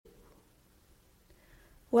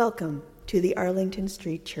Welcome to the Arlington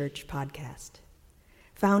Street Church podcast.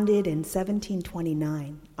 Founded in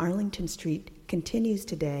 1729, Arlington Street continues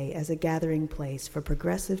today as a gathering place for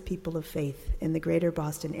progressive people of faith in the greater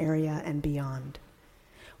Boston area and beyond.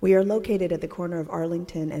 We are located at the corner of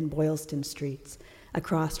Arlington and Boylston Streets,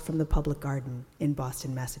 across from the Public Garden in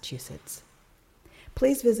Boston, Massachusetts.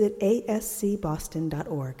 Please visit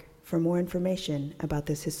ascboston.org for more information about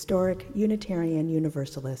this historic Unitarian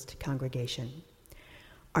Universalist congregation.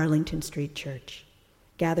 Arlington Street Church,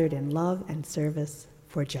 gathered in love and service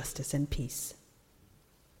for justice and peace.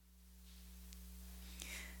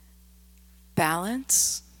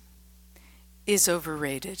 Balance is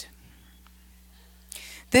overrated.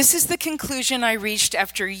 This is the conclusion I reached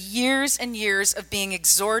after years and years of being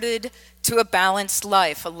exhorted to a balanced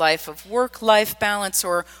life, a life of work-life balance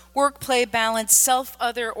or work-play balance,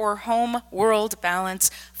 self-other or home-world balance.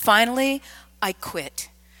 Finally, I quit.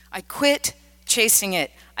 I quit chasing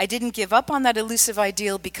it. I didn't give up on that elusive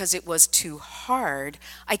ideal because it was too hard.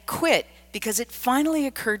 I quit because it finally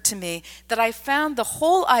occurred to me that I find the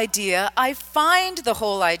whole idea of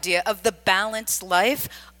the balanced life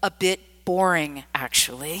a bit boring,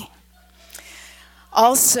 actually.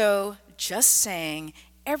 Also, just saying,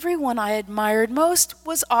 everyone I admired most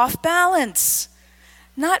was off balance.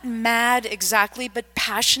 Not mad exactly, but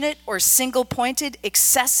passionate or single-pointed,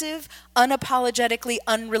 excessive, unapologetically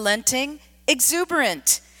unrelenting,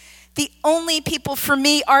 exuberant. The only people for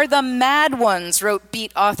me are the mad ones, wrote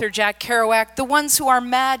Beat author Jack Kerouac, the ones who are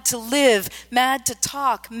mad to live, mad to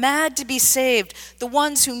talk, mad to be saved, the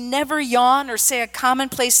ones who never yawn or say a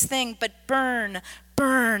commonplace thing, but burn,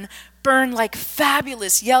 burn, burn like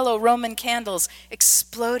fabulous yellow Roman candles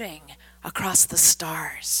exploding across the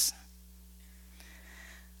stars.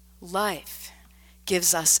 Life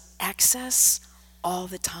gives us excess all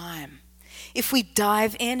the time. If we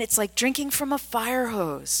dive in, it's like drinking from a fire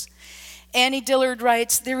hose. Annie Dillard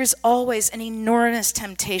writes, there is always an enormous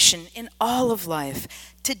temptation in all of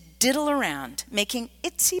life to diddle around, making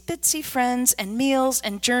itsy-bitsy friends and meals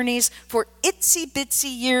and journeys for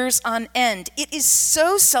itsy-bitsy years on end. It is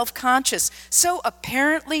so self-conscious, so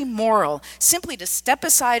apparently moral, simply to step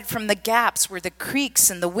aside from the gaps where the creeks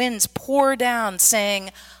and the winds pour down,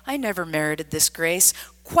 saying, I never merited this grace,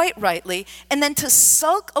 quite rightly, and then to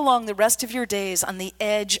sulk along the rest of your days on the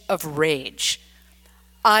edge of rage.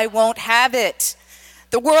 I won't have it.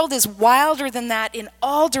 The world is wilder than that in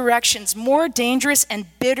all directions, more dangerous and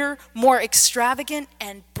bitter, more extravagant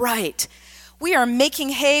and bright. We are making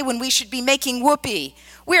hay when we should be making whoopee.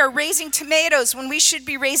 We are raising tomatoes when we should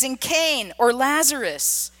be raising Cain or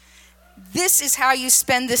Lazarus. This is how you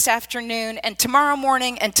spend this afternoon and tomorrow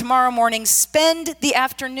morning. Spend the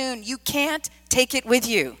afternoon. You can't take it with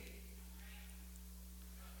you.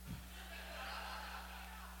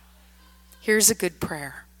 Here's a good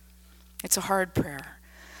prayer. It's a hard prayer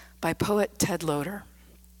by poet Ted Loder.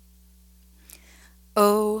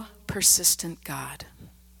 O persistent God,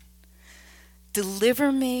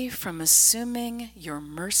 deliver me from assuming your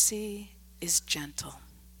mercy is gentle.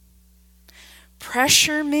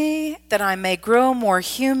 Pressure me that I may grow more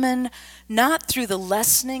human, not through the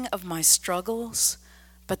lessening of my struggles,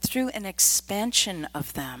 but through an expansion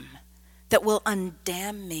of them that will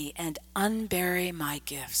undam me and unbury my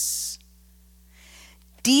gifts.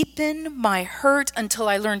 Deepen my hurt until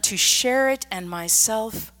I learn to share it and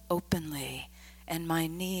myself openly and my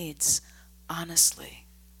needs honestly.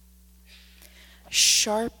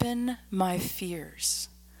 Sharpen my fears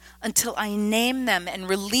until I name them and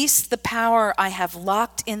release the power I have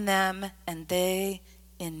locked in them and they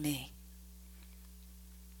in me.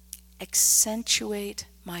 Accentuate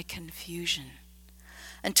my confusion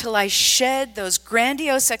until I shed those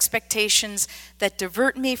grandiose expectations that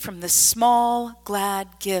divert me from the small,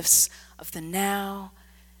 glad gifts of the now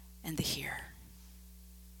and the here.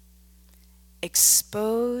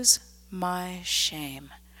 Expose my shame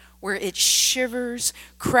where it shivers,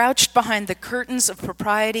 crouched behind the curtains of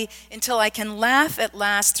propriety, until I can laugh at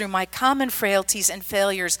last through my common frailties and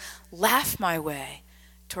failures, laugh my way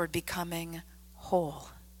toward becoming whole.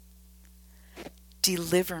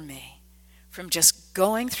 Deliver me from just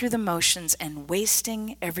going through the motions and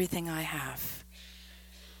wasting everything I have,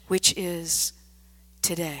 which is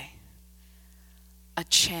today a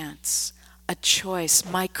chance, a choice,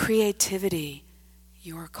 my creativity,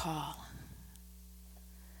 your call.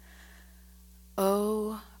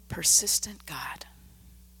 Oh, persistent God,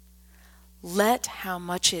 let how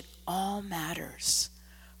much it all matters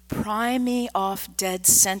pry me off dead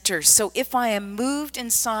center, so if I am moved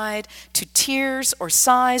inside to tears or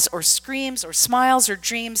sighs or screams or smiles or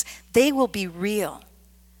dreams, they will be real,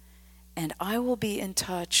 and I will be in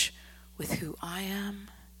touch with who I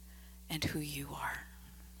am and who you are.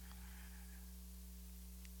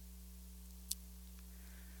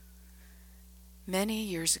 Many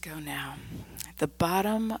years ago now, the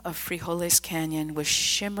bottom of Frijoles Canyon was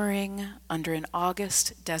shimmering under an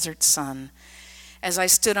August desert sun as I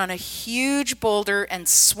stood on a huge boulder and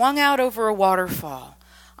swung out over a waterfall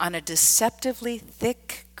on a deceptively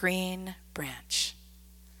thick green branch.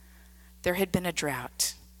 There had been a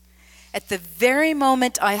drought. At the very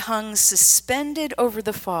moment I hung suspended over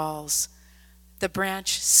the falls, the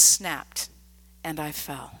branch snapped and I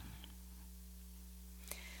fell.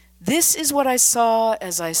 This is what I saw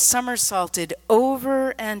as I somersaulted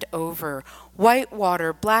over and over. White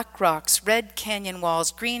water, black rocks, red canyon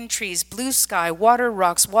walls, green trees, blue sky, water,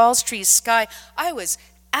 rocks, walls, trees, sky. I was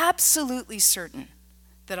absolutely certain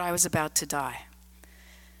that I was about to die,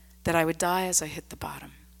 that I would die as I hit the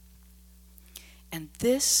bottom. And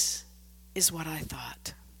this is what I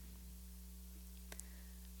thought.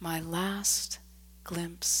 My last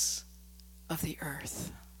glimpse of the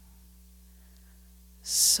earth.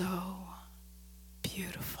 So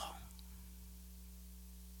beautiful.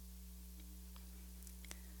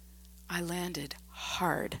 I landed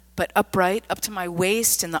hard, but upright, up to my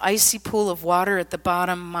waist in the icy pool of water at the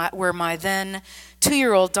bottom where my then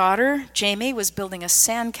 2-year-old daughter, Jamie, was building a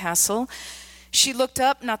sandcastle. She looked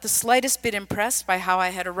up, not the slightest bit impressed by how I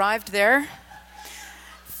had arrived there,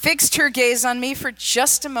 fixed her gaze on me for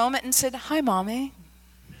just a moment and said, "Hi, Mommy."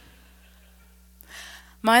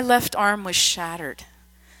 My left arm was shattered,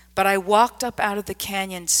 but I walked up out of the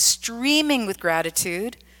canyon streaming with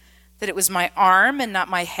gratitude that it was my arm and not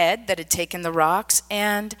my head that had taken the rocks,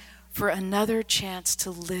 and for another chance to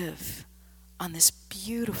live on this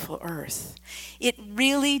beautiful earth. It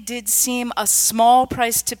really did seem a small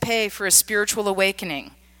price to pay for a spiritual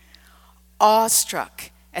awakening.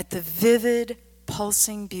 Awestruck at the vivid,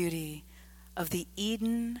 pulsing beauty of the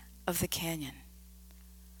Eden of the canyon,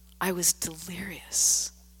 I was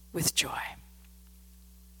delirious with joy.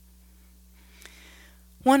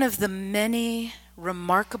 One of the many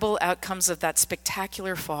remarkable outcomes of that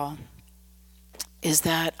spectacular fall is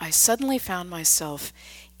that I suddenly found myself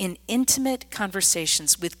in intimate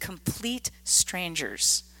conversations with complete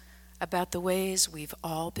strangers about the ways we've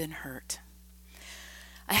all been hurt.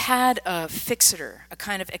 I had a fixator, a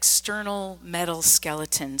kind of external metal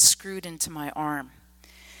skeleton screwed into my arm.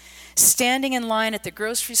 Standing in line at the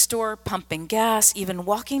grocery store, pumping gas, even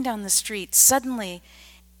walking down the street, suddenly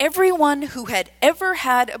everyone who had ever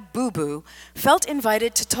had a boo-boo felt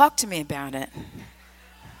invited to talk to me about it.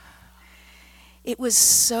 It was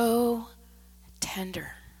so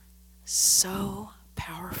tender, so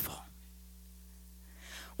powerful.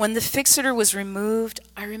 When the fixator was removed,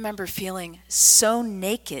 I remember feeling so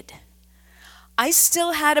naked. I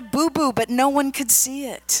still had a boo-boo, but no one could see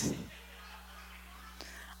it.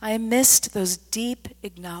 I missed those deep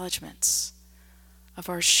acknowledgments of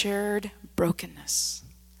our shared brokenness,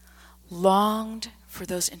 longed for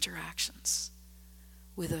those interactions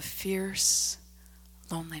with a fierce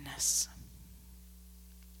loneliness.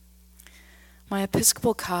 My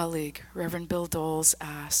Episcopal colleague, Reverend Bill Doles,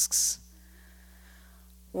 asks,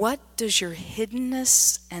 "What does your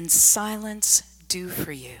hiddenness and silence do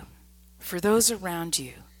for you, for those around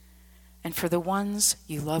you, and for the ones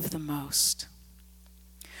you love the most?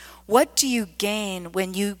 What do you gain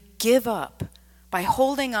when you give up by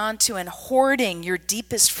holding on to and hoarding your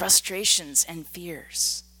deepest frustrations and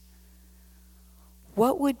fears?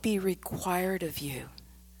 What would be required of you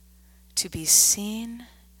to be seen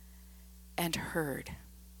and heard?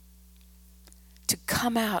 To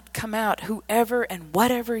come out, whoever and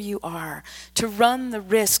whatever you are, to run the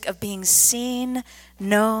risk of being seen,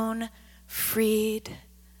 known, freed,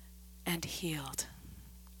 and healed.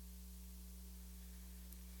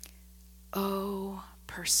 Oh,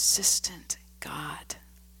 persistent God,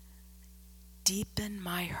 deepen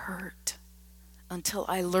my hurt until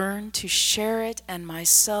I learn to share it and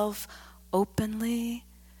myself openly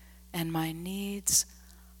and my needs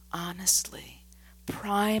honestly.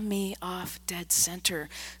 Pry me off dead center.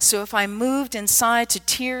 So if I moved inside to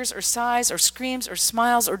tears or sighs or screams or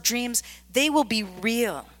smiles or dreams, they will be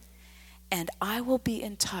real. And I will be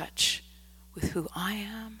in touch with who I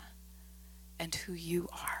am and who you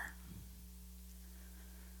are.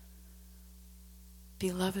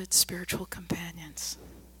 Beloved spiritual companions,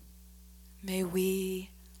 may we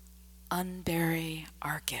unbury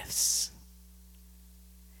our gifts.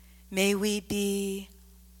 May we be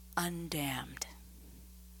undamned.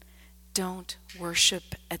 Don't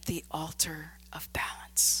worship at the altar of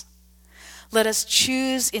balance. Let us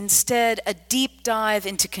choose instead a deep dive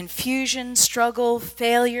into confusion, struggle,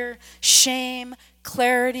 failure, shame,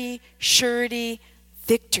 clarity, surety,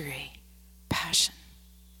 victory, compassion.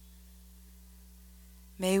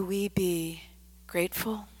 May we be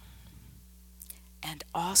grateful and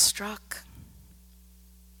awestruck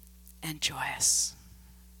and joyous.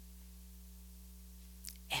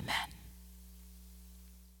 Amen.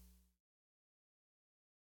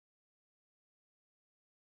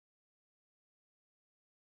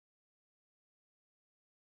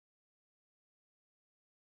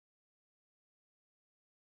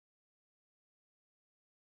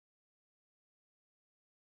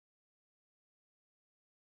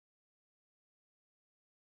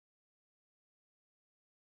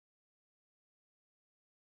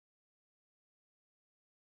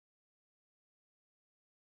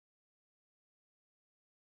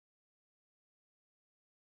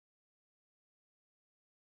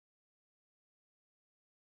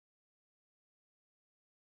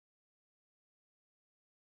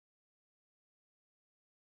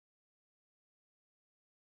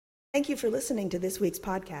 Thank you for listening to this week's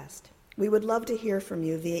podcast. We would love to hear from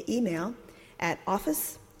you via email at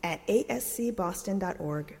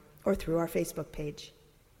office@ascboston.org or through our Facebook page.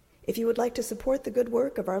 If you would like to support the good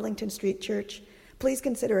work of Arlington Street Church, please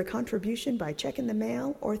consider a contribution by check in the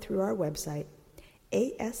mail or through our website,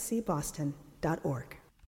 ascboston.org.